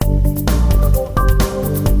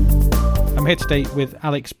here today with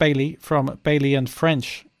Alex Bailey from Bailey and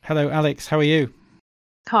French. Hello, Alex. How are you?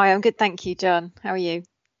 Hi, I'm good. Thank you, John. How are you?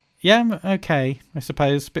 Yeah, I'm okay, I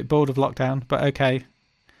suppose. A bit bored of lockdown, but okay.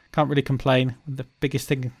 Can't really complain. The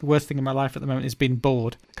worst thing in my life at the moment is being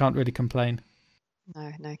bored. Can't really complain.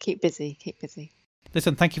 No, keep busy.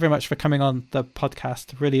 Listen, thank you very much for coming on the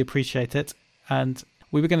podcast. Really appreciate it. And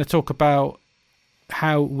we were going to talk about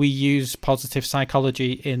how we use positive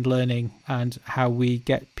psychology in learning and how we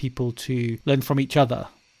get people to learn from each other,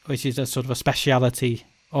 which is a sort of a speciality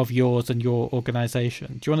of yours and your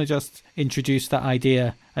organisation. Do you want to just introduce that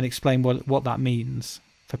idea and explain what that means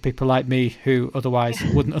for people like me who otherwise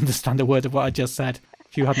wouldn't understand a word of what I just said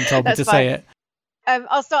if you hadn't told me to say it?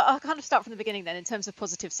 I'll kind of start from the beginning then. In terms of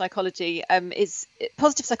positive psychology,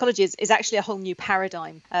 positive psychology is actually a whole new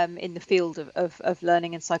paradigm in the field of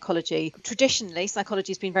learning and psychology. Traditionally,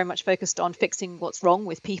 psychology has been very much focused on fixing what's wrong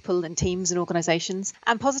with people and teams and organisations.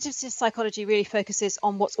 And positive psychology really focuses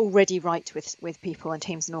on what's already right with people and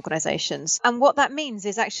teams and organisations. And what that means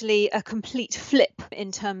is actually a complete flip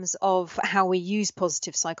in terms of how we use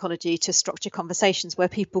positive psychology to structure conversations where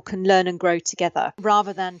people can learn and grow together,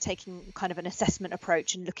 rather than taking kind of an assessment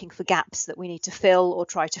approach and looking for gaps that we need to fill or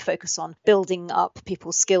try to focus on building up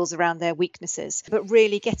people's skills around their weaknesses, but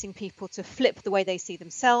really getting people to flip the way they see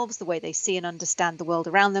themselves, the way they see and understand the world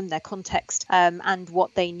around them, their context, and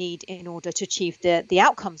what they need in order to achieve the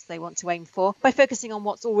outcomes they want to aim for, by focusing on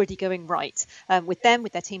what's already going right with them,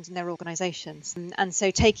 with their teams and their organisations. And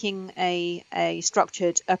so taking a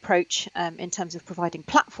structured approach in terms of providing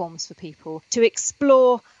platforms for people to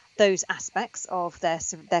explore those aspects of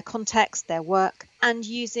their context, their work, and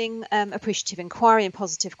using appreciative inquiry and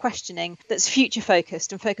positive questioning that's future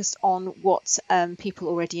focused and focused on what people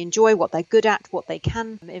already enjoy, what they're good at, what they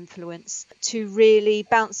can influence, to really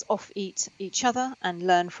bounce off each other and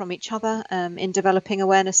learn from each other in developing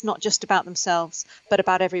awareness, not just about themselves, but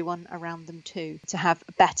about everyone around them too, to have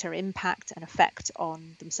a better impact and effect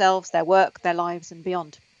on themselves, their work, their lives and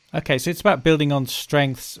beyond. Okay, so it's about building on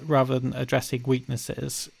strengths rather than addressing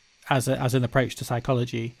weaknesses as an approach to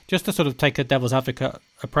psychology. Just to sort of take a devil's advocate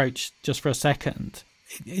approach just for a second,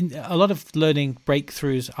 a lot of learning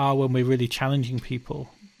breakthroughs are when we're really challenging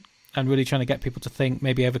people and really trying to get people to think,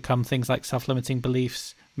 maybe overcome things like self-limiting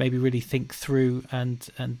beliefs, maybe really think through and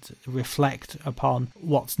reflect upon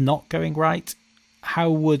what's not going right. How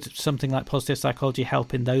would something like positive psychology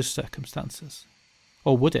help in those circumstances?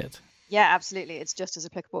 Or would it? Yeah, absolutely. It's just as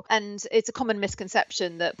applicable. And it's a common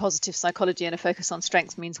misconception that positive psychology and a focus on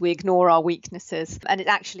strengths means we ignore our weaknesses. And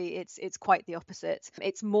it's quite the opposite.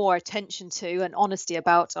 It's more attention to and honesty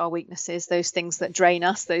about our weaknesses, those things that drain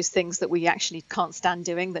us, those things that we actually can't stand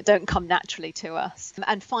doing, that don't come naturally to us,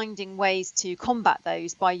 and finding ways to combat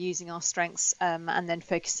those by using our strengths and then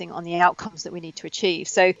focusing on the outcomes that we need to achieve.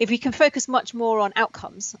 So if we can focus much more on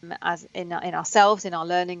outcomes as in ourselves, in our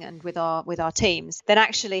learning and with our teams, then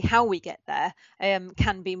actually how we get there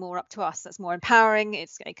can be more up to us. That's more empowering. It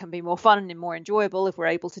can be more fun and more enjoyable if we're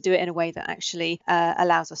able to do it in a way that actually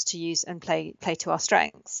allows us to use and play to our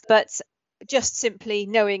strengths. But just simply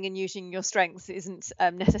knowing and using your strengths isn't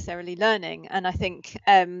necessarily learning. And I think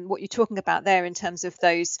what you're talking about there in terms of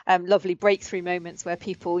those lovely breakthrough moments where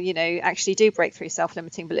people, actually do break through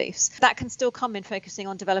self-limiting beliefs, that can still come in focusing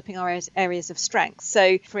on developing our areas of strength.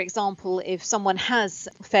 So, for example, if someone has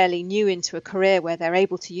fairly new into a career where they're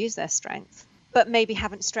able to use their strength, but maybe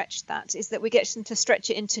haven't stretched that, is that we get them to stretch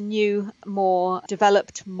it into new, more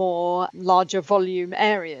developed, more larger volume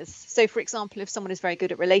areas. So, for example, if someone is very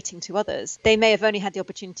good at relating to others, they may have only had the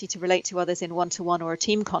opportunity to relate to others in one-to-one or a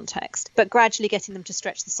team context, but gradually getting them to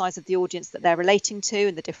stretch the size of the audience that they're relating to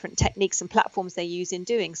and the different techniques and platforms they use in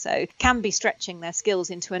doing so can be stretching their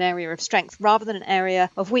skills into an area of strength rather than an area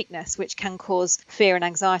of weakness, which can cause fear and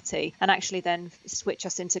anxiety and actually then switch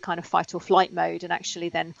us into kind of fight or flight mode. And actually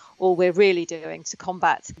then all we're really doing to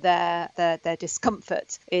combat their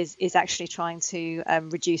discomfort is actually trying to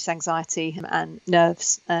reduce anxiety and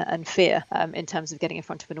nerves and fear in terms of getting in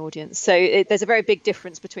front of an audience. So there's a very big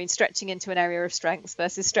difference between stretching into an area of strengths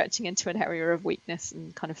versus stretching into an area of weakness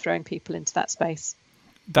and kind of throwing people into that space.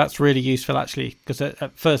 That's really useful, actually, because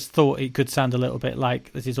at first thought it could sound a little bit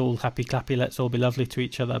like this is all happy clappy, let's all be lovely to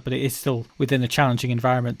each other, but it is still within a challenging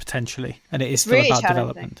environment potentially, and it is still really about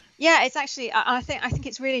development. Yeah, it's actually, I think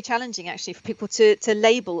it's really challenging actually for people to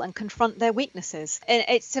label and confront their weaknesses. And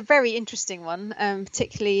it's a very interesting one,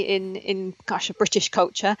 particularly in a British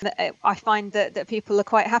culture. I find that people are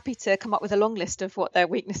quite happy to come up with a long list of what their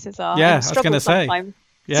weaknesses are. Yeah, I was going to say.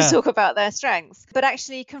 to talk about their strengths, but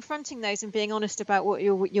actually confronting those and being honest about what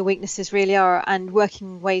your weaknesses really are and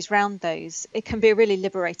working ways around those, it can be a really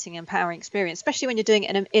liberating, empowering experience, especially when you're doing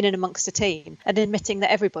it in and amongst a team and admitting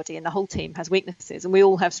that everybody in the whole team has weaknesses and we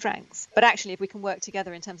all have strengths. But actually, if we can work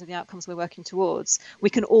together in terms of the outcomes we're working towards, we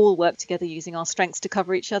can all work together using our strengths to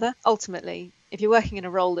cover each other. Ultimately, if you're working in a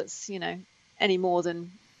role that's, any more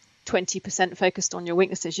than 20% focused on your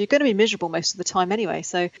weaknesses, you're going to be miserable most of the time anyway.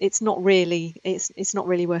 So it's not really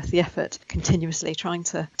worth the effort continuously trying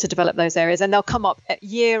to develop those areas. And they'll come up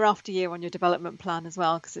year after year on your development plan as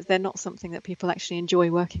well, because they're not something that people actually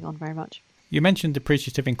enjoy working on very much. You mentioned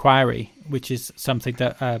appreciative inquiry, which is something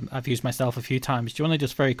that I've used myself a few times. Do you want to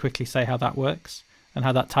just very quickly say how that works and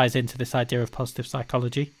how that ties into this idea of positive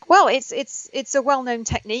psychology? Well, it's a well-known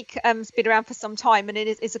technique. It's been around for some time, and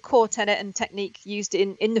it is a core tenet and technique used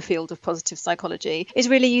in the field of positive psychology. Is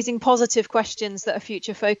really using positive questions that are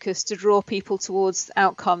future focused to draw people towards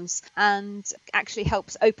outcomes, and actually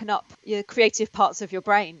helps open up your creative parts of your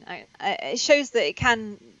brain. It shows that it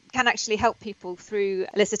can actually help people through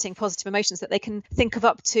eliciting positive emotions, that they can think of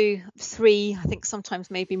up to 3, I think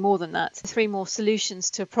sometimes maybe more than that, 3 more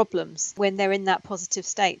solutions to problems when they're in that positive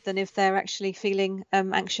state than if they're actually feeling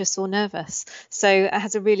anxious or nervous. So it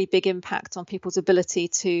has a really big impact on people's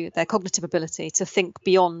their cognitive ability to think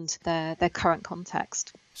beyond their current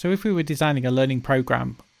context. So if we were designing a learning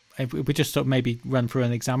program, if we just sort of maybe run through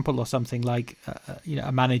an example or something like,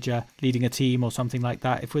 a manager leading a team or something like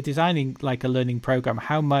that. If we're designing like a learning program,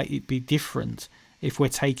 how might it be different if we're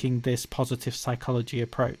taking this positive psychology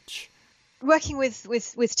approach? Working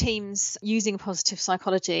with teams using positive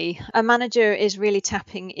psychology, a manager is really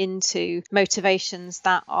tapping into motivations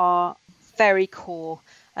that are very core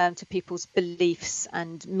to people's beliefs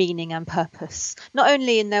and meaning and purpose, not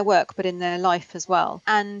only in their work but in their life as well.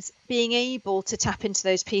 And being able to tap into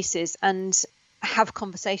those pieces and have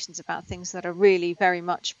conversations about things that are really very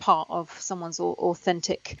much part of someone's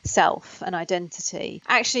authentic self and identity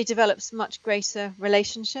actually develops much greater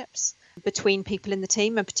relationships between people in the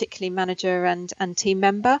team, and particularly manager and team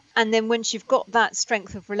member. And then once you've got that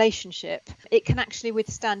strength of relationship, it can actually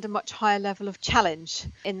withstand a much higher level of challenge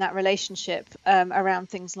in that relationship around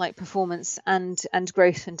things like performance and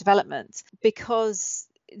growth and development, because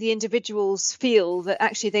the individuals feel that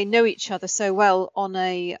actually they know each other so well on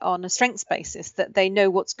a strengths basis, that they know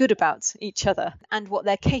what's good about each other and what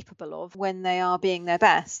they're capable of when they are being their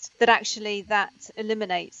best, that actually that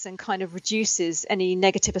eliminates and kind of reduces any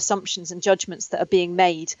negative assumptions and judgments that are being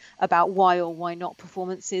made about why or why not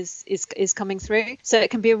performance is coming through. So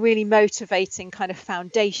it can be a really motivating kind of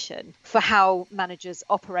foundation for how managers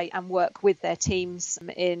operate and work with their teams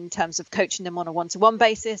in terms of coaching them on a one-to-one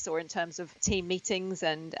basis, or in terms of team meetings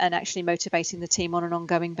and actually motivating the team on an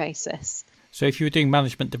ongoing basis. So if you were doing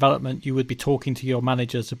management development, you would be talking to your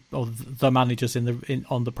managers or the managers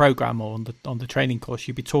on the program or on the training course.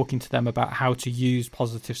 You'd be talking to them about how to use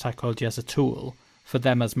positive psychology as a tool for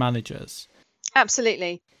them as managers.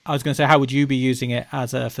 Absolutely. I was going to say, how would you be using it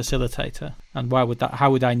as a facilitator, and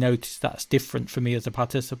how would I notice that's different for me as a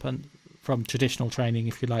participant from traditional training,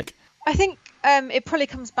 if you like? I think it probably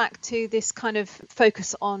comes back to this kind of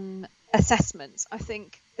focus on assessments. I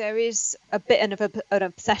think there is a bit of an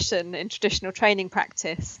obsession in traditional training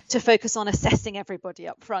practice to focus on assessing everybody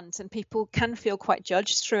up front, and people can feel quite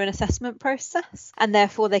judged through an assessment process, and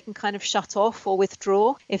therefore they can kind of shut off or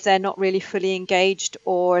withdraw if they're not really fully engaged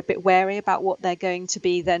or a bit wary about what they're going to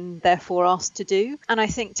be then therefore asked to do. And I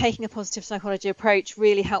think taking a positive psychology approach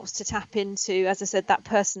really helps to tap into, as I said, that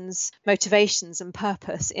person's motivations and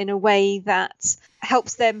purpose in a way that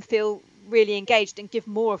helps them feel really engaged and give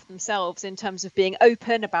more of themselves in terms of being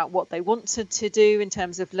open about what they want to do in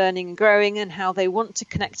terms of learning and growing and how they want to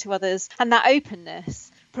connect to others. And that openness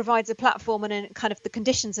provides a platform and kind of the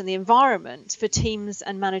conditions and the environment for teams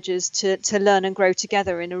and managers to learn and grow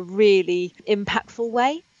together in a really impactful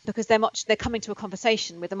way, because they're coming to a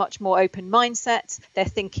conversation with a much more open mindset. They're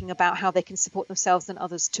thinking about how they can support themselves and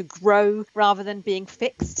others to grow rather than being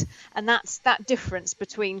fixed. And that's that difference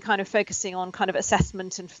between kind of focusing on kind of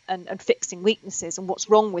assessment and fixing weaknesses and what's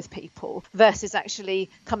wrong with people versus actually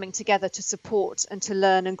coming together to support and to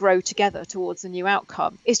learn and grow together towards a new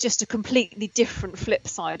outcome is just a completely different flip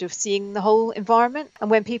side of seeing the whole environment. And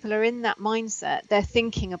when people are in that mindset, they're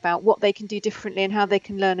thinking about what they can do differently and how they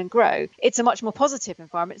can learn and grow. It's a much more positive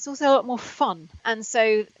environment. It's also a lot more fun. And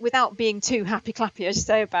so without being too happy clappy, as you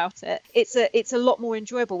say about it, it's a lot more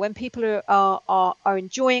enjoyable when people are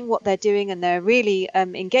enjoying what they're doing and they're really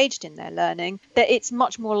engaged in their learning, that it's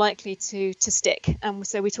much more likely to stick. And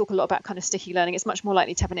so we talk a lot about kind of sticky learning. It's much more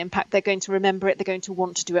likely to have an impact. They're going to remember it. They're going to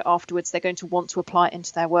want to do it afterwards. They're going to want to apply it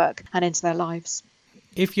into their work and into their lives.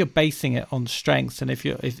 if you're basing it on strengths, and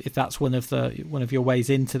if that's one of your ways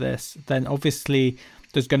into this, then obviously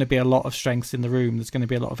there's going to be a lot of strengths in the room. There's going to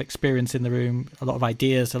be a lot of experience in the room, a lot of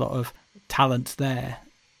ideas, a lot of talent there.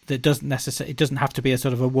 That it doesn't have to be a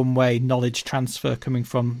sort of a one-way knowledge transfer coming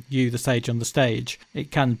from you, the sage on the stage.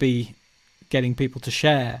 It can be getting people to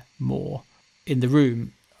share more in the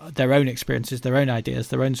room, their own experiences, their own ideas,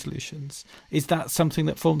 their own solutions. Is that something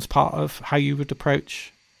that forms part of how you would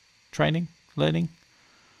approach training, learning?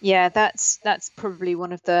 Yeah, that's probably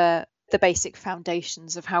one of the basic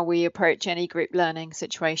foundations of how we approach any group learning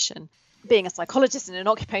situation. Being a psychologist and an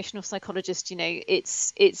occupational psychologist,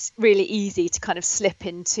 it's really easy to kind of slip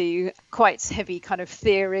into quite heavy kind of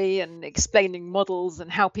theory and explaining models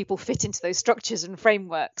and how people fit into those structures and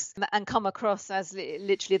frameworks, and come across as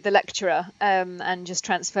literally the lecturer and just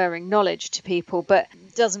transferring knowledge to people, but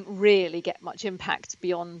doesn't really get much impact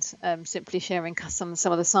beyond simply sharing some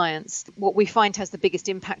of the science. What we find has the biggest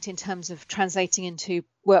impact in terms of translating into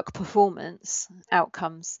work performance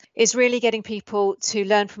outcomes is really getting people to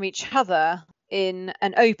learn from each other in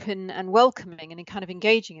an open and welcoming and a kind of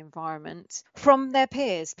engaging environment from their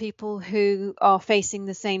peers, people who are facing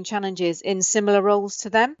the same challenges in similar roles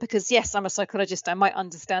to them. Because yes, I'm a psychologist, I might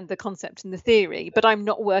understand the concept and the theory, but I'm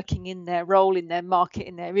not working in their role, in their market,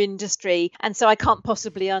 in their industry, and so I can't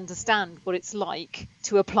possibly understand what it's like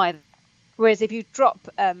to apply. Whereas if you drop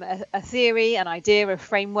a theory, an idea, a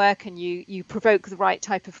framework, and you provoke the right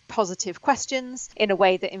type of positive questions in a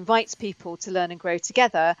way that invites people to learn and grow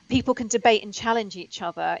together, people can debate and challenge each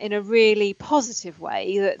other in a really positive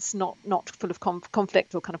way that's not full of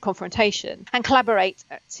conflict or kind of confrontation, and collaborate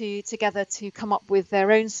together to come up with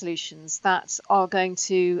their own solutions that are going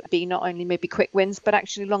to be not only maybe quick wins, but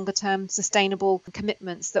actually longer term sustainable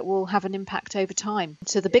commitments that will have an impact over time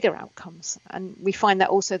to the bigger outcomes. And we find that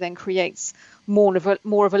also then creates more of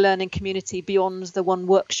a learning community beyond the one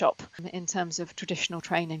workshop in terms of traditional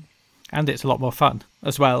training. And it's a lot more fun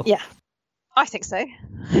as well. Yeah, I think so.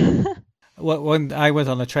 When I was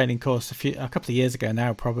on a training course a couple of years ago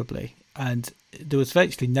now, probably, and there was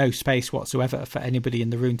virtually no space whatsoever for anybody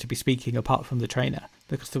in the room to be speaking apart from the trainer,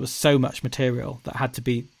 because there was so much material that had to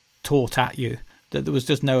be taught at you that there was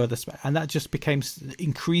just no other space. And that just became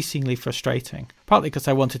increasingly frustrating, partly because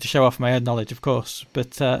I wanted to show off my own knowledge, of course,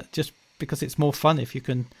 but just because it's more fun if you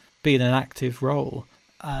can be in an active role.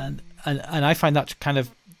 And I find that kind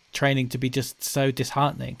of training to be just so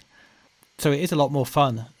disheartening. So it is a lot more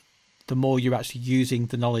fun the more you're actually using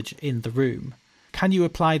the knowledge in the room. Can you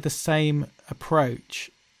apply the same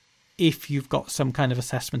approach if you've got some kind of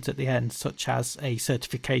assessment at the end, such as a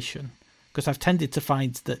certification? Because I've tended to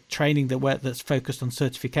find that training that's focused on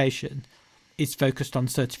certification is focused on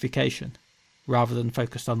certification rather than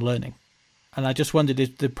focused on learning. And I just wondered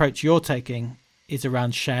if the approach you're taking is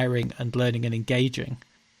around sharing and learning and engaging.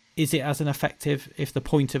 Is it as an effective if the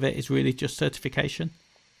point of it is really just certification?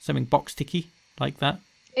 Something box ticky like that?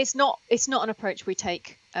 It's not an approach we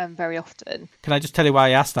take very often. Can I just tell you why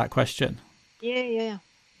I asked that question? Yeah.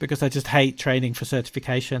 Because I just hate training for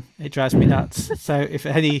certification. It drives me nuts. So if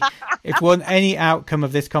any outcome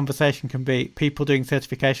of this conversation can be people doing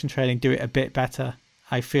certification training do it a bit better,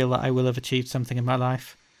 I feel that I will have achieved something in my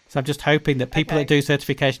life. So I'm just hoping that people that do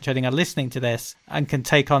certification training are listening to this and can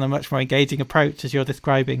take on a much more engaging approach as you're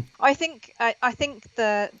describing. I think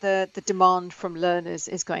the demand from learners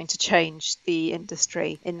is going to change the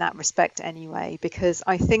industry in that respect anyway, because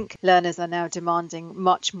I think learners are now demanding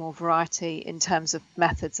much more variety in terms of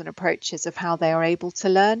methods and approaches of how they are able to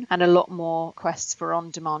learn, and a lot more requests for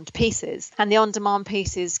on-demand pieces. And the on-demand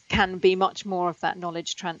pieces can be much more of that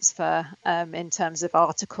knowledge transfer in terms of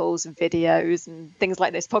articles and videos and things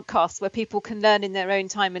like this podcasts, where people can learn in their own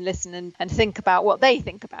time and listen and think about what they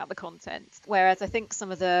think about the content. Whereas I think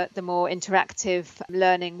some of the more interactive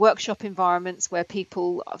learning workshop environments where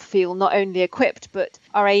people feel not only equipped but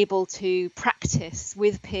are able to practice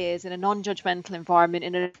with peers in a non-judgmental environment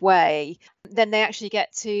in a way, then they actually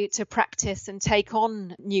get to practice and take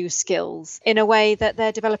on new skills in a way that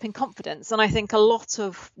they're developing confidence. And I think a lot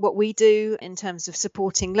of what we do in terms of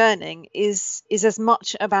supporting learning is as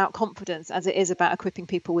much about confidence as it is about equipping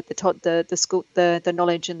people with the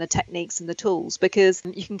knowledge and the techniques and the tools, because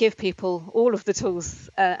you can give people all of the tools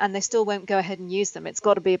and they still won't go ahead and use them. It's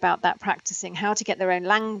got to be about that practicing, how to get their own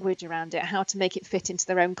language around it, how to make it fit into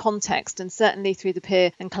their own context. And certainly through the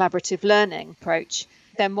peer and collaborative learning approach,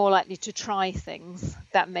 they're more likely to try things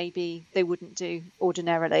that maybe they wouldn't do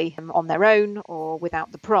ordinarily on their own or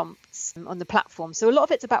without the prompts on the platform. So a lot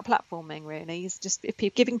of it's about platforming, really. It's just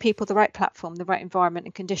giving people the right platform, the right environment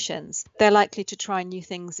and conditions, they're likely to try new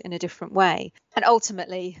things in a different way. And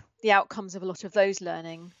ultimately, the outcomes of a lot of those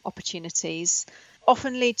learning opportunities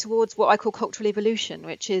often lead towards what I call cultural evolution,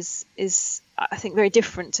 which is I think very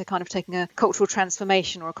different to kind of taking a cultural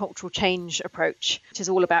transformation or a cultural change approach, which is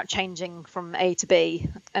all about changing from A to B.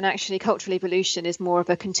 And actually cultural evolution is more of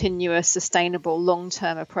a continuous, sustainable,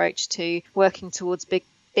 long-term approach to working towards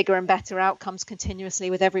bigger and better outcomes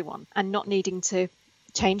continuously with everyone and not needing to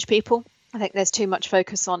change people. I think there's too much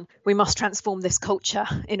focus on we must transform this culture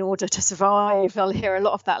in order to survive. I'll hear a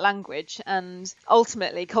lot of that language. And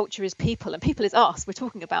ultimately, culture is people and people is us. We're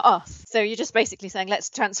talking about us. So you're just basically saying, let's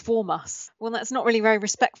transform us. Well, that's not really very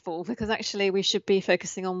respectful, because actually we should be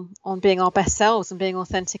focusing on being our best selves and being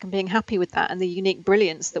authentic and being happy with that and the unique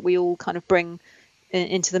brilliance that we all kind of bring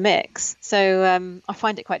into the mix. So I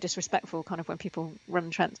find it quite disrespectful kind of when people run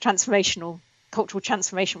transformational cultural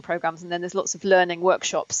transformation programs, and then there's lots of learning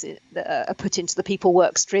workshops that are put into the people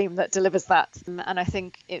work stream that delivers that. And I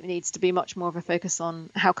think it needs to be much more of a focus on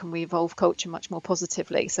how can we evolve culture much more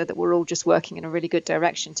positively, so that we're all just working in a really good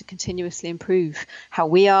direction to continuously improve how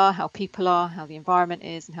we are, how people are, how the environment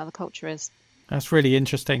is, and how the culture is. That's really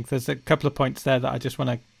interesting. There's a couple of points there that I just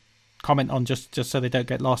want to comment on just so they don't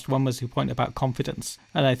get lost. One was your point about confidence,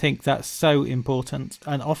 and I think that's so important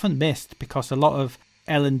and often missed, because a lot of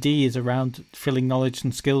L&D is around filling knowledge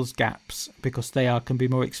and skills gaps, because they can be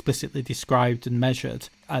more explicitly described and measured,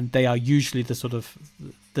 and they are usually the sort of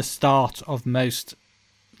the start of most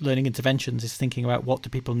learning interventions, is thinking about what do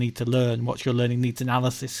people need to learn, what's your learning needs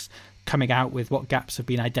analysis coming out with, what gaps have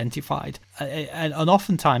been identified. And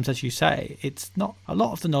oftentimes, as you say, it's not a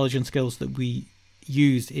lot of the knowledge and skills that we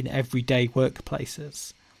use in everyday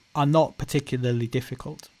workplaces are not particularly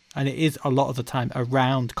difficult. And it is a lot of the time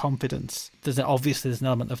around confidence. There's an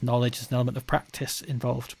element of knowledge, there's an element of practice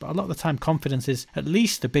involved, but a lot of the time confidence is at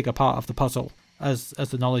least a bigger part of the puzzle as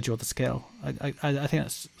the knowledge or the skill. I think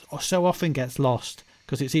that's so often gets lost,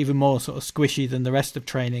 because it's even more sort of squishy than the rest of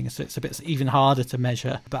training, so it's a bit even harder to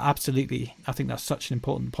measure. But absolutely, I think that's such an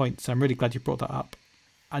important point, so I'm really glad you brought that up.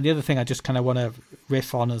 And the other thing I just kind of want to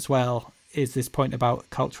riff on as well is this point about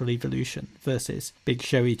cultural evolution versus big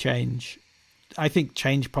showy change. I think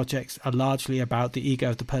change projects are largely about the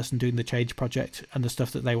ego of the person doing the change project and the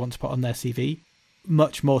stuff that they want to put on their CV,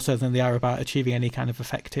 much more so than they are about achieving any kind of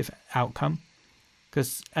effective outcome.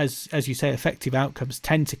 Because as you say, effective outcomes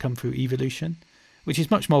tend to come through evolution, which is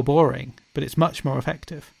much more boring, but it's much more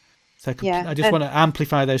effective. So I just want to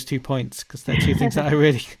amplify those 2 points, because they're two things that I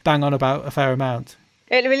really bang on about a fair amount.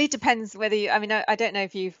 It really depends whether you, I don't know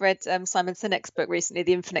if you've read Simon Sinek's book recently,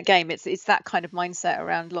 The Infinite Game. It's that kind of mindset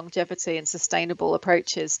around longevity and sustainable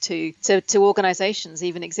approaches to organizations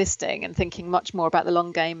even existing, and thinking much more about the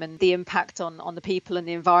long game and the impact on the people and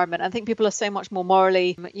the environment. I think people are so much more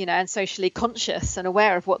morally, and socially conscious and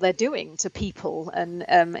aware of what they're doing to people and,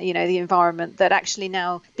 the environment, that actually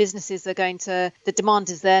now businesses are the demand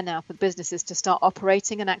is there now for businesses to start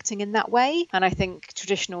operating and acting in that way. And I think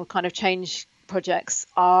traditional kind of change projects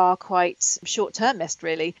are quite short-termist,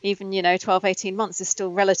 really. Even 12-18 months is still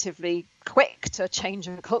relatively quick to change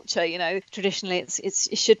a culture. Traditionally it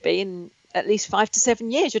should be in at least 5 to 7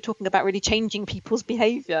 years. You're talking about really changing people's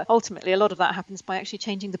behavior. Ultimately, a lot of that happens by actually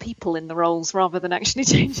changing the people in the roles rather than actually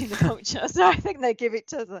changing the culture. So I think they give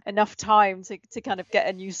it enough time to kind of get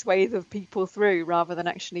a new swathe of people through rather than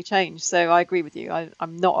actually change. So I agree with you.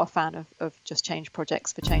 I'm not a fan of just change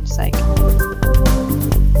projects for change's sake.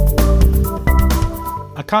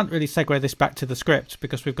 I can't really segue this back to the script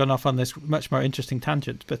because we've gone off on this much more interesting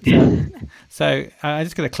tangent. But so I'm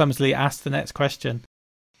just going to clumsily ask the next question.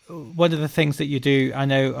 One of the things that you do, I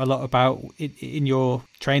know a lot about in your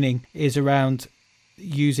training, is around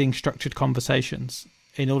using structured conversations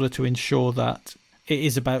in order to ensure that it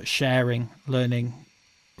is about sharing learning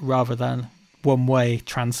rather than one-way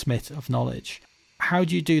transmit of knowledge. How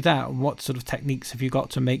do you do that? What sort of techniques have you got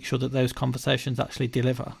to make sure that those conversations actually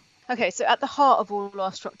deliver? Okay, so at the heart of all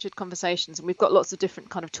our structured conversations, and we've got lots of different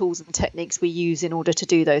kind of tools and techniques we use in order to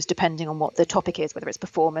do those, depending on what the topic is, whether it's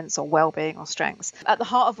performance or well-being or strengths. At the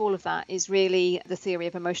heart of all of that is really the theory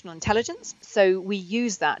of emotional intelligence. So we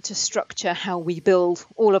use that to structure how we build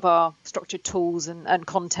all of our structured tools and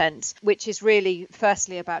content, which is really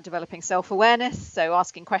firstly about developing self-awareness. So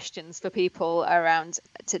asking questions for people around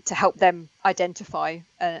to help them identify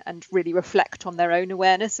and really reflect on their own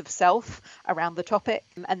awareness of self around the topic,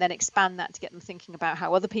 and then expand that to get them thinking about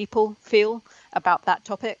how other people feel about that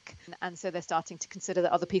topic. And so they're starting to consider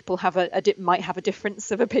that other people might have a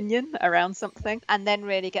difference of opinion around something, and then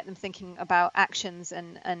really get them thinking about actions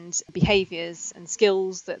and behaviors and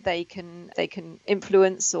skills that they can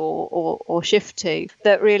influence or shift to,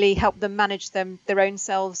 that really help them manage their own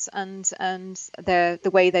selves and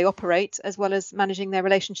the way they operate, as well as managing their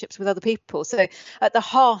relationships with other people. So at the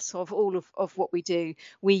heart of all of what we do,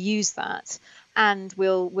 we use that, and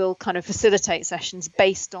we'll kind of facilitate sessions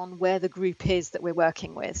based on where the group is that we're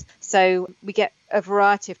working with. So we get a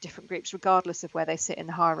variety of different groups, regardless of where they sit in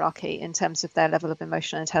the hierarchy in terms of their level of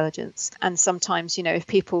emotional intelligence. And sometimes, if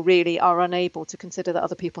people really are unable to consider that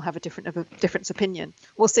other people have a different opinion,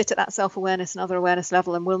 we'll sit at that self-awareness and other awareness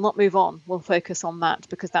level, and we'll not move on. We'll focus on that,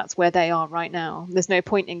 because that's where they are right now. There's no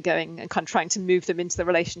point in going and kind of trying to move them into the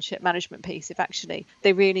relationship management piece if actually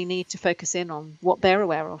they really need to focus in on what they're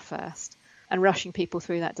aware of first. And rushing people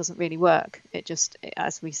through that doesn't really work. It just,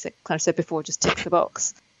 as we kind of said before, just ticks the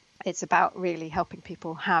box. It's about really helping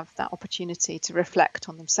people have that opportunity to reflect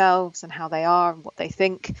on themselves and how they are and what they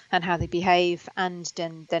think and how they behave, and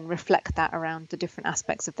then reflect that around the different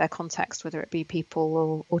aspects of their context, whether it be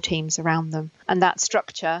people or teams around them. And that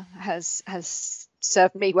structure has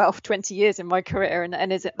served me well for 20 years in my career,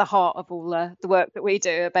 and is at the heart of all the work that we do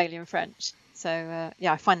at Baillie and French. So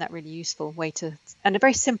I find that really useful and a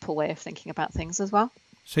very simple way of thinking about things as well.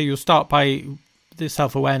 So you'll start by the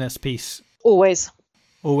self-awareness piece. Always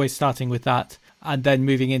Starting with that, and then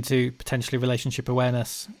moving into potentially relationship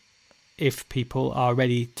awareness if people are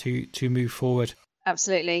ready to move forward.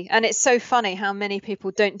 Absolutely. And it's so funny how many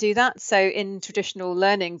people don't do that. So in traditional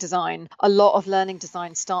learning design, a lot of learning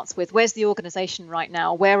design starts with, where's the organization right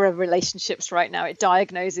now? Where are relationships right now? It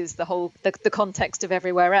diagnoses the context of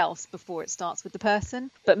everywhere else before it starts with the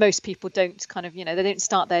person. But most people don't they don't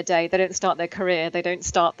start their day, they don't start their career, they don't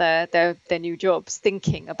start their new jobs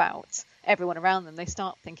thinking about everyone around them. They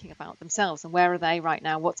start thinking about themselves and where are they right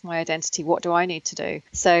now? What's my identity? What do I need to do?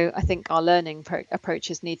 So I think our learning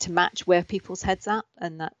approaches need to match where people's heads at,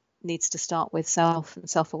 and that needs to start with self and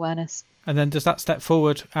self-awareness. And then does that step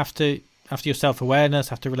forward after your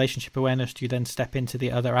self-awareness, after relationship awareness? Do you then step into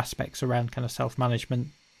the other aspects around kind of self-management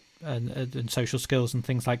and social skills and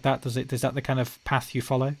things like that? Is that the kind of path you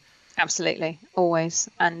follow? Absolutely, always.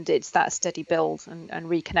 And it's that steady build and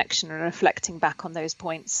reconnection and reflecting back on those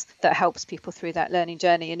points that helps people through that learning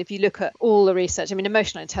journey. And if you look at all the research,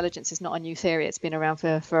 emotional intelligence is not a new theory. It's been around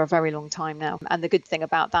for a very long time now. And the good thing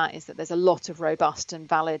about that is that there's a lot of robust and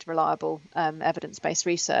valid, reliable evidence-based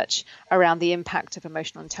research around the impact of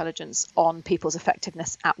emotional intelligence on people's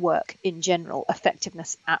effectiveness at work in general,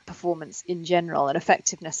 effectiveness at performance in general, and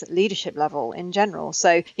effectiveness at leadership level in general.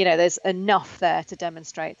 So, there's enough there to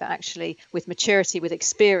demonstrate that actually with maturity, with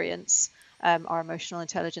experience, our emotional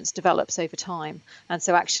intelligence develops over time. And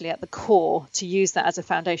so actually at the core, to use that as a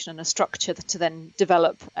foundation and a structure to then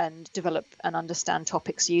develop and understand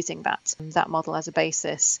topics using that model as a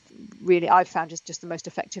basis, really I've found is just the most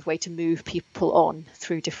effective way to move people on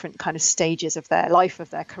through different kind of stages of their life,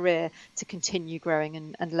 of their career, to continue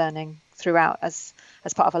growing and learning throughout as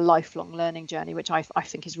part of a lifelong learning journey, which I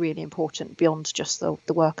think is really important beyond just the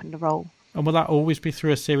work and the role. And will that always be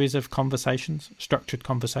through a series of conversations, structured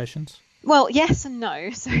conversations? Well, yes and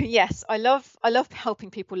no. So yes, I love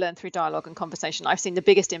helping people learn through dialogue and conversation. I've seen the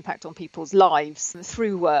biggest impact on people's lives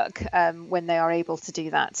through work when they are able to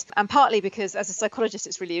do that. And partly because as a psychologist,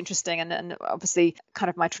 it's really interesting. And obviously kind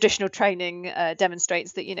of my traditional training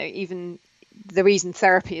demonstrates that, even the reason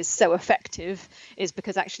therapy is so effective is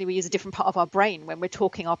because actually we use a different part of our brain when we're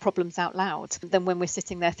talking our problems out loud than when we're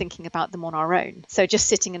sitting there thinking about them on our own. So just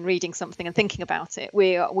sitting and reading something and thinking about it,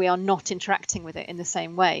 we are not interacting with it in the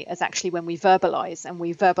same way as actually when we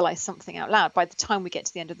verbalize something out loud. By the time we get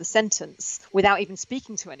to the end of the sentence, without even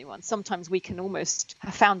speaking to anyone, sometimes we can almost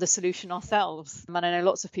have found the solution ourselves. And I know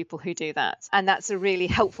lots of people who do that. And that's a really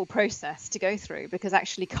helpful process to go through, because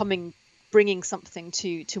actually bringing something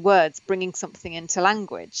to words, bringing something into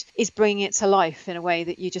language is bringing it to life in a way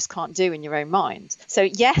that you just can't do in your own mind. So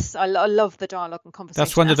yes, I love the dialogue and conversation.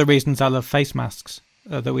 That's one of the reasons I love face masks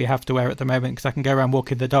that we have to wear at the moment, because I can go around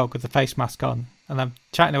walking the dog with the face mask on and I'm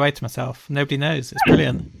chatting away to myself. Nobody knows. It's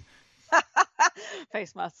brilliant.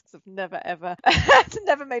 Face masks have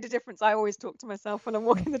never made a difference. I always talk to myself when I'm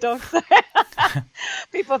walking the dog. So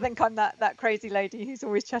people think I'm that crazy lady who's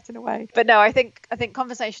always chatting away. But no, I think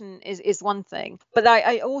conversation is one thing. But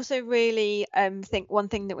I also really think one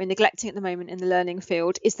thing that we're neglecting at the moment in the learning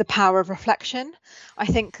field is the power of reflection. I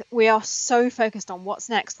think we are so focused on what's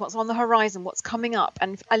next, what's on the horizon, what's coming up.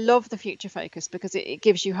 And I love the future focus because it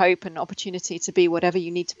gives you hope and opportunity to be whatever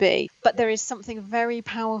you need to be. But there is something very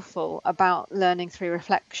powerful about learning through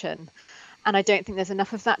reflection. And I don't think there's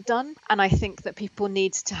enough of that done. And I think that people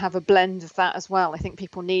need to have a blend of that as well. I think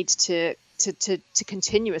people need to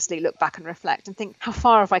continuously look back and reflect and think, how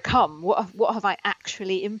far have I come? What have I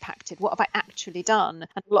actually impacted? What have I actually done?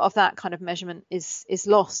 And a lot of that kind of measurement is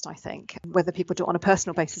lost, I think, whether people do it on a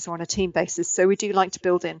personal basis or on a team basis. So we do like to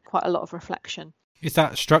build in quite a lot of reflection. Is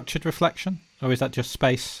that structured reflection or is that just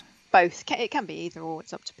space? Both. It can be either or.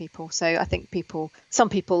 It's up to people. So I think some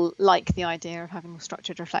people like the idea of having more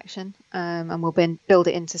structured reflection, and we'll build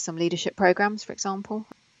it into some leadership programs, for example.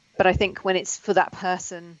 But I think when it's for that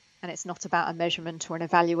person and it's not about a measurement or an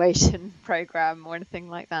evaluation program or anything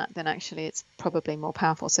like that, then actually it's probably more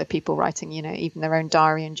powerful. So people writing, even their own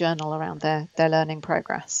diary and journal around their learning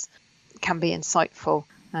progress can be insightful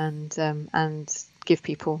and give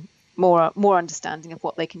people more understanding of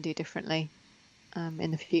what they can do differently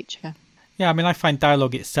in the future. Yeah, I mean, I find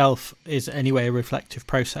dialogue itself is anyway a reflective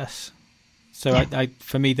process. So yeah.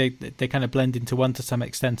 For me, they kind of blend into one to some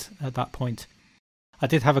extent at that point. I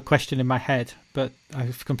did have a question in my head, but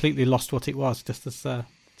I've completely lost what it was just as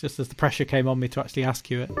the pressure came on me to actually ask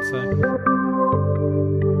you it. So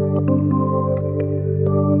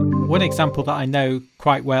one example that I know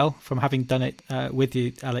quite well from having done it with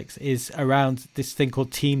you, Alex, is around this thing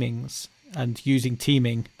called teamings and using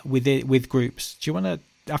teaming with groups. Do you want to?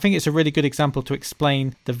 I think it's a really good example to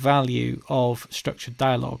explain the value of structured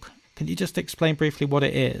dialogue. Can you just explain briefly what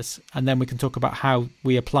it is, and then we can talk about how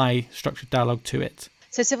we apply structured dialogue to it?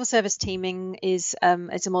 So civil service teaming is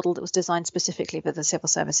it's a model that was designed specifically for the civil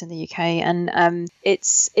service in the UK, and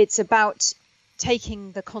it's about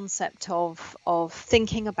taking the concept of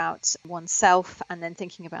thinking about oneself and then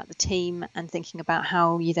thinking about the team and thinking about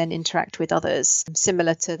how you then interact with others,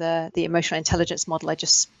 similar to the emotional intelligence model I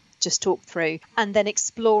just talked through, and then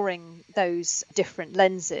exploring those different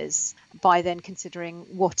lenses by then considering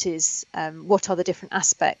what are the different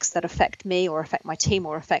aspects that affect me or affect my team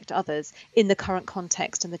or affect others in the current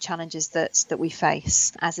context and the challenges that we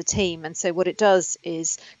face as a team. And so what it does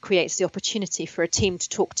is creates the opportunity for a team to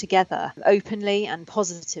talk together openly and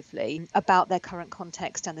positively about their current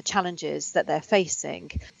context and the challenges that they're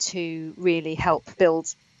facing to really help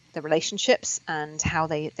build the relationships and how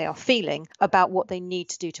they are feeling about what they need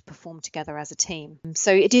to do to perform together as a team.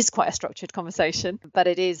 So it is quite a structured conversation, but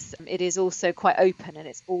it is also quite open, and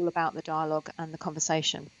it's all about the dialogue and the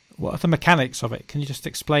conversation. What are the mechanics of it? Can you just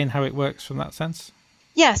explain how it works from that sense?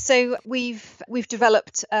 Yeah, so we've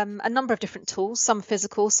developed a number of different tools, some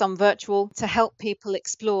physical, some virtual, to help people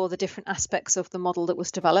explore the different aspects of the model that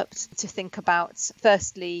was developed, to think about,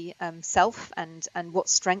 firstly, self and what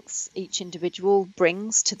strengths each individual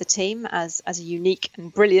brings to the team as a unique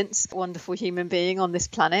and brilliant, wonderful human being on this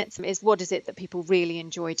planet. Is what is it that people really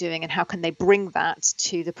enjoy doing, and how can they bring that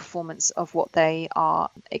to the performance of what they are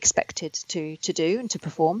expected to do and to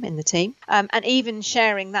perform in the team. And even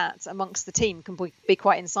sharing that amongst the team can be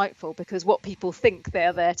quite insightful, because what people think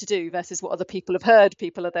they're there to do versus what other people have heard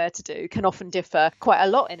people are there to do can often differ quite a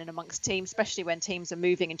lot in and amongst teams, especially when teams are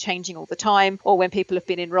moving and changing all the time, or when people have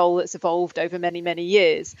been in role that's evolved over many, many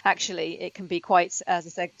years. Actually, it can be quite, as I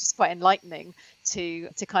said, just quite enlightening to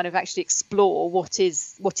kind of actually explore what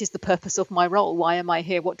is the purpose of my role, why am I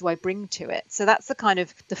here, what do I bring to it. So that's the kind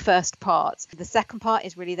of the first part. The second part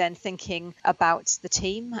is really then thinking about the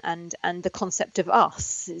team and the concept of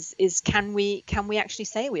us is can we actually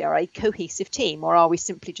say we are a cohesive team, or are we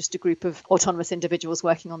simply just a group of autonomous individuals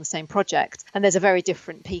working on the same project? And there's a very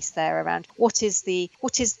different piece there around what is the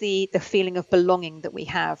feeling of belonging that we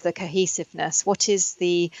have, the cohesiveness, what is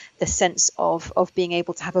the sense of being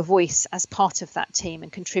able to have a voice as part of that team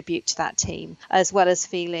and contribute to that team, as well as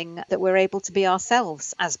feeling that we're able to be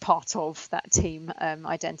ourselves as part of that team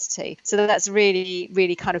identity. So that's really,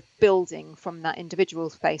 really kind of building from that individual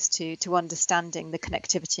space to understanding the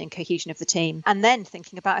connectivity and cohesion of the team, and then again,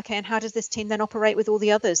 thinking about, okay, and how does this team then operate with all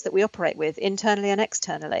the others that we operate with internally and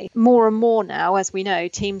externally? More and more now, as we know,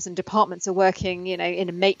 teams and departments are working, in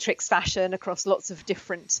a matrix fashion across lots of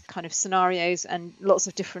different kind of scenarios and lots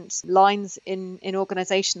of different lines in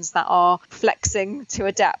organizations that are flexing to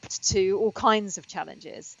adapt to all kinds of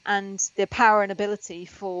challenges. And the power and ability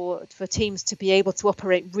for teams to be able to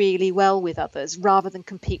operate really well with others rather than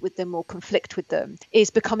compete with them or conflict with them is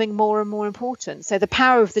becoming more and more important. So the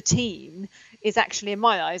power of the team is actually, in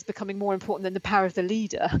my eyes, becoming more important than the power of the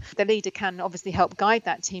leader. The leader can obviously help guide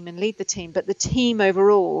that team and lead the team, but the team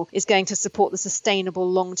overall is going to support the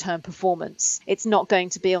sustainable long-term performance. It's not going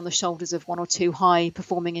to be on the shoulders of one or two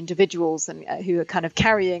high-performing individuals and who are kind of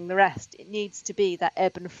carrying the rest. It needs to be that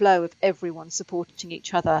ebb and flow of everyone supporting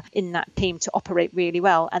each other in that team to operate really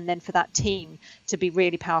well, and then for that team to be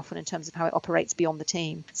really powerful in terms of how it operates beyond the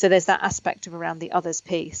team. So there's that aspect of around the others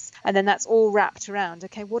piece. And then that's all wrapped around,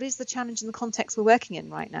 okay, what is the challenge in the context we're working in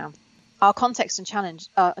right now? Our context and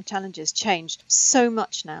challenges change so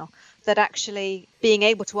much now that actually being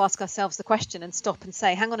able to ask ourselves the question and stop and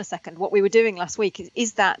say, hang on a second, what we were doing last week,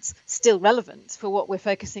 is that still relevant for what we're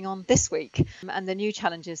focusing on this week? And the new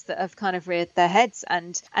challenges that have kind of reared their heads,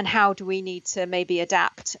 and how do we need to maybe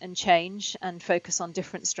adapt and change and focus on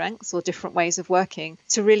different strengths or different ways of working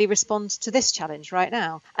to really respond to this challenge right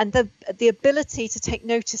now? And the ability to take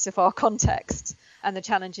notice of our context and the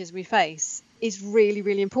challenges we face is really,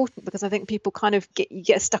 really important, because I think people kind of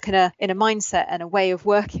get stuck in a mindset and a way of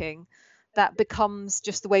working that becomes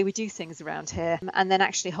just the way we do things around here, and then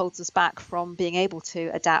actually holds us back from being able to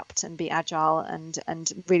adapt and be agile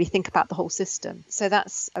and really think about the whole system. So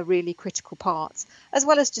that's a really critical part, as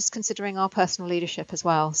well as just considering our personal leadership as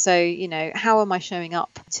well. So, how am I showing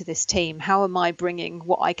up to this team? How am I bringing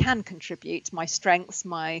what I can contribute, my strengths,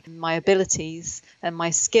 my abilities and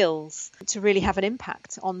my skills, to really have an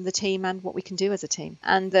impact on the team and what we can do as a team?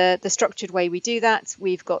 And the structured way we do that,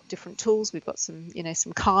 we've got different tools. We've got some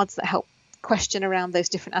cards that help question around those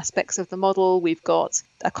different aspects of the model. We've got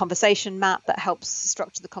a conversation map that helps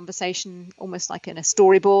structure the conversation almost like in a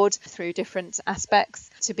storyboard through different aspects,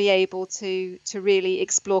 to be able to really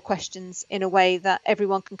explore questions in a way that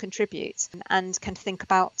everyone can contribute and can think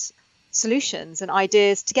about solutions and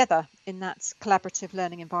ideas together in that collaborative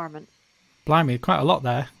learning environment. Blimey, quite a lot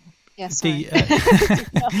there. Yes.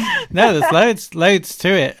 No, there's loads to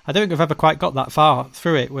it. I don't think I've ever quite got that far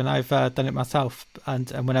through it when I've done it myself and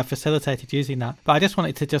when I've facilitated using that. But I just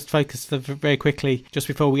wanted to just focus very quickly, just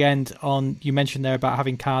before we end, on, you mentioned there about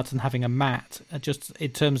having cards and having a mat, just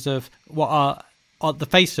in terms of what are, on the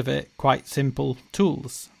face of it, quite simple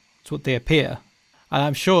tools. It's what they appear. And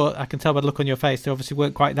I'm sure, I can tell by the look on your face, they obviously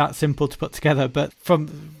weren't quite that simple to put together, but from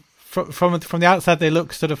the outside, they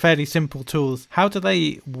look sort of fairly simple tools. How do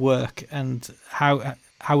they work, and how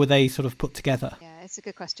are they sort of put together? Yeah, it's a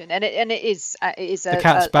good question, and it is the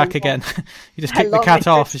cat's back again. You just kick the cat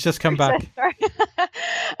off; it's just come back.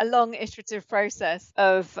 A long iterative process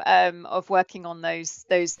of working on those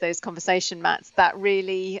conversation mats that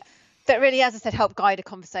really, as I said, help guide a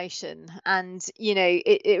conversation. And,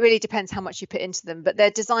 it really depends how much you put into them, but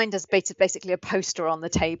they're designed as basically a poster on the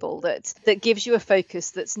table that gives you a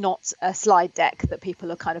focus that's not a slide deck that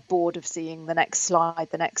people are kind of bored of seeing the next slide,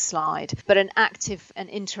 but an active and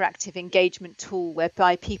interactive engagement tool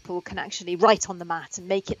whereby people can actually write on the mat and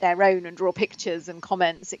make it their own and draw pictures and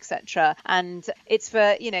comments, etc. And it's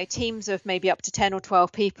for, teams of maybe up to 10 or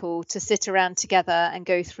 12 people to sit around together and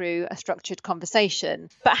go through a structured conversation.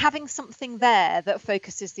 But having something there that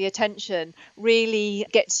focuses the attention really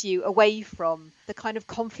gets you away from the kind of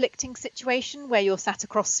conflicting situation where you're sat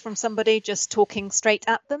across from somebody just talking straight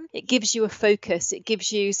at them. It gives you a focus. It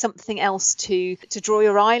gives you something else to draw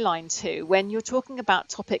your eye line to when you're talking about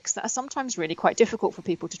topics that are sometimes really quite difficult for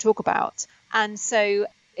people to talk about. And so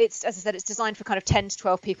it's, as I said, it's designed for kind of 10 to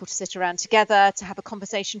 12 people to sit around together to have a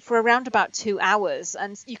conversation for around about 2 hours.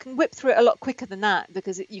 And you can whip through it a lot quicker than that,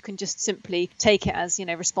 because you can just simply take it as,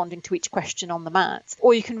 responding to each question on the mat.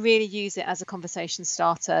 Or you can really use it as a conversation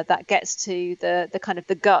starter that gets to the kind of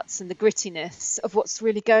the guts and the grittiness of what's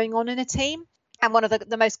really going on in a team. And one of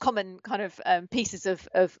the most common kind of pieces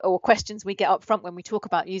of or questions we get up front when we talk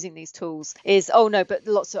about using these tools is, oh no, but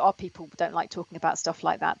lots of our people don't like talking about stuff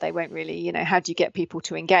like that. They won't really, how do you get people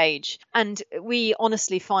to engage? And we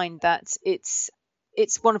honestly find that it's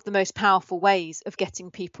one of the most powerful ways of getting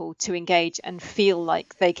people to engage and feel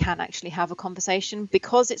like they can actually have a conversation,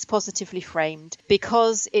 because it's positively framed,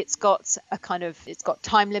 because it's got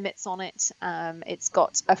time limits on it. It's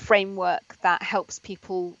got a framework that helps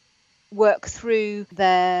people work through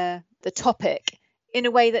the topic in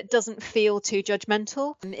a way that doesn't feel too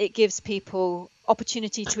judgmental. It gives people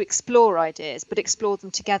opportunity to explore ideas, but explore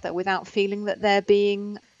them together without feeling that they're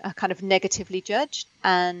being kind of negatively judged.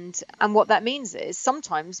 And what that means is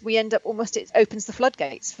sometimes we end up almost, it opens the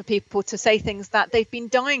floodgates for people to say things that they've been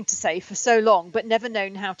dying to say for so long, but never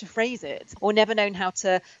known how to phrase it or never known how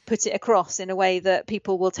to put it across in a way that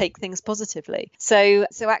people will take things positively. So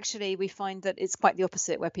actually we find that it's quite the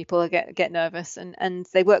opposite, where people get nervous and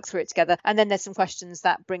they work through it together. And then there's some questions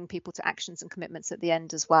that bring people to actions and commitments at the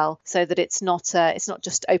end as well, so that it's not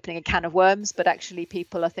just opening a can of worms, but actually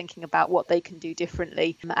people are thinking about what they can do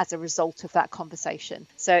differently as a result of that conversation.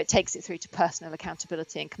 So it takes it through to personal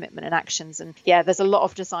accountability and commitment and actions. And yeah, there's a lot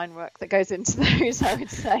of design work that goes into those, I would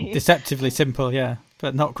say. Deceptively simple, yeah,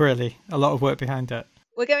 but not really. A lot of work behind it.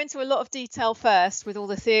 We'll go into a lot of detail first with all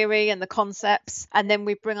the theory and the concepts, and then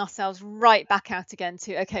we bring ourselves right back out again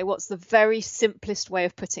to, okay, what's the very simplest way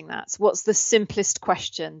of putting that? What's the simplest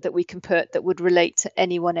question that we can put that would relate to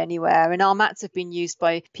anyone, anywhere? And our mats have been used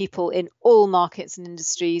by people in all markets and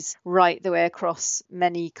industries right the way across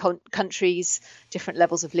many countries, different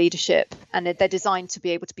levels of leadership, and they're designed to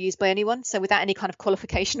be able to be used by anyone. So without any kind of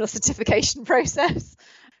qualification or certification process,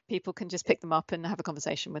 people can just pick them up and have a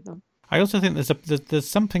conversation with them. I also think there's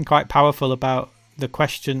something quite powerful about the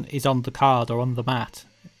question is on the card or on the mat.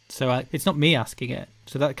 So it's not me asking it.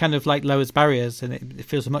 So that kind of like lowers barriers, and it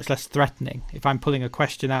feels much less threatening. If I'm pulling a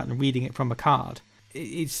question out and reading it from a card,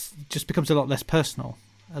 it just becomes a lot less personal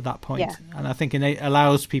at that point. Yeah. And I think it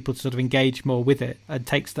allows people to sort of engage more with it and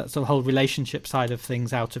takes that sort of whole relationship side of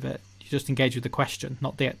things out of it. You just engage with the question,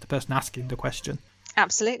 not the person asking the question.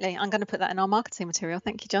 Absolutely. I'm going to put that in our marketing material.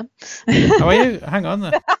 Thank you, John. How are you? Hang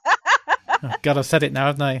on. Oh, God, I've said it now,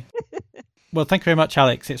 haven't I? Well, thank you very much,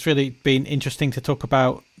 Alex. It's really been interesting to talk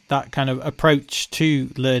about that kind of approach to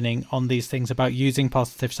learning on these things, about using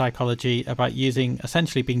positive psychology, about using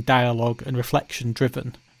essentially being dialogue and reflection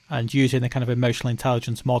driven and using the kind of emotional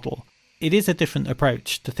intelligence model. It is a different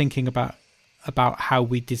approach to thinking about how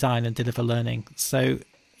we design and deliver learning. So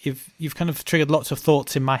you've kind of triggered lots of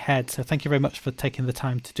thoughts in my head. So thank you very much for taking the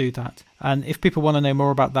time to do that. And if people want to know more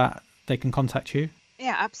about that, they can contact you.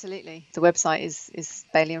 Yeah, absolutely. The website is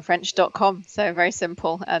baileyandfrench.com. So very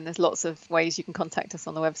simple. And there's lots of ways you can contact us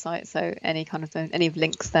on the website. So any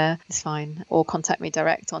links there is fine. Or contact me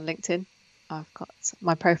direct on LinkedIn. I've got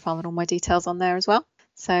my profile and all my details on there as well.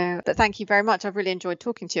 But thank you very much. I've really enjoyed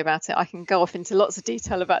talking to you about it. I can go off into lots of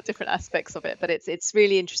detail about different aspects of it, but it's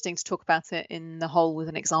really interesting to talk about it in the whole with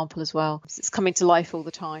an example as well. It's coming to life all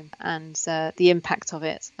the time, and the impact of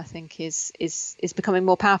it, I think, is becoming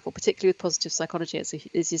more powerful, particularly with positive psychology.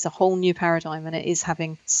 This is a whole new paradigm, and it is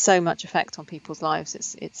having so much effect on people's lives.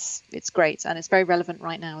 It's great, and it's very relevant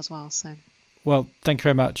right now as well. So. Well, thank you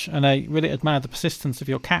very much. And I really admire the persistence of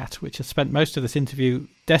your cat, which has spent most of this interview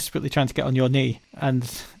desperately trying to get on your knee, and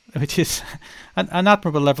which is an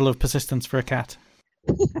admirable level of persistence for a cat.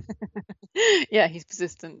 Yeah, he's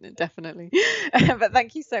persistent, definitely. But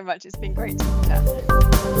thank you so much. It's been great to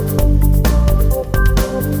chat.